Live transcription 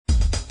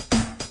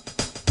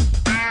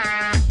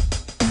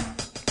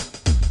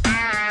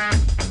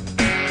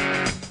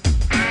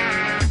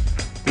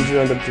you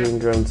end up doing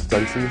your own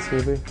stunts in this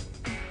movie?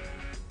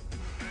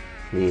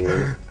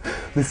 Yeah.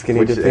 The skinny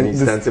Which, dipping. any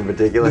stunts in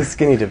particular? The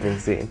skinny dipping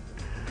scene.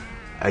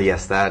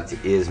 Yes, that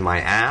is my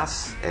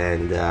ass,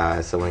 and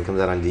so when it comes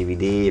out on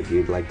DVD, if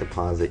you'd like to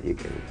pause it, you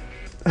can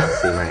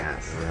see my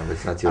ass. You know, but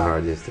it's not too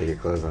hard, just take your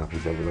clothes off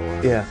and jump in the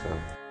water. Yeah. So.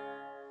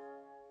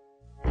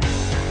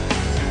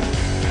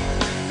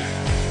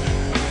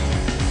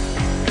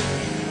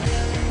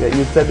 Yeah,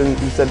 you said in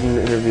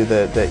an interview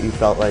that you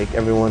felt like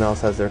everyone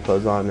else has their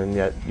clothes on, and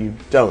yet you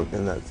don't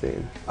in that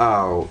scene.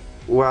 Oh,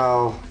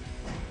 well,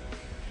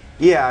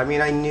 yeah, I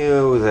mean, I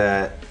knew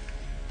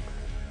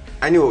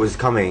what was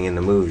coming in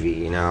the movie,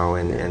 you know,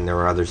 and there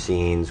were other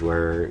scenes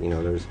where, you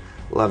know, there's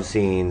love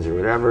scenes or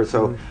whatever,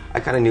 so I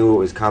kind of knew what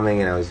was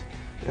coming, and I was,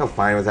 you know,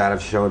 fine with that.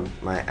 I've showed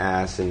my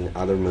ass in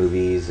other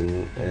movies,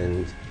 and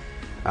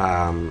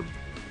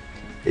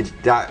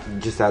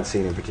just that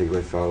scene in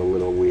particular felt a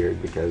little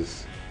weird,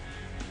 because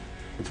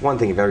it's one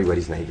thing if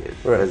everybody's naked,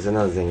 right. but it's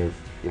another thing if,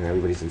 you know,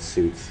 everybody's in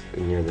suits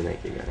and you're the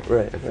naked guy.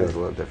 Right. It feels a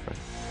little different.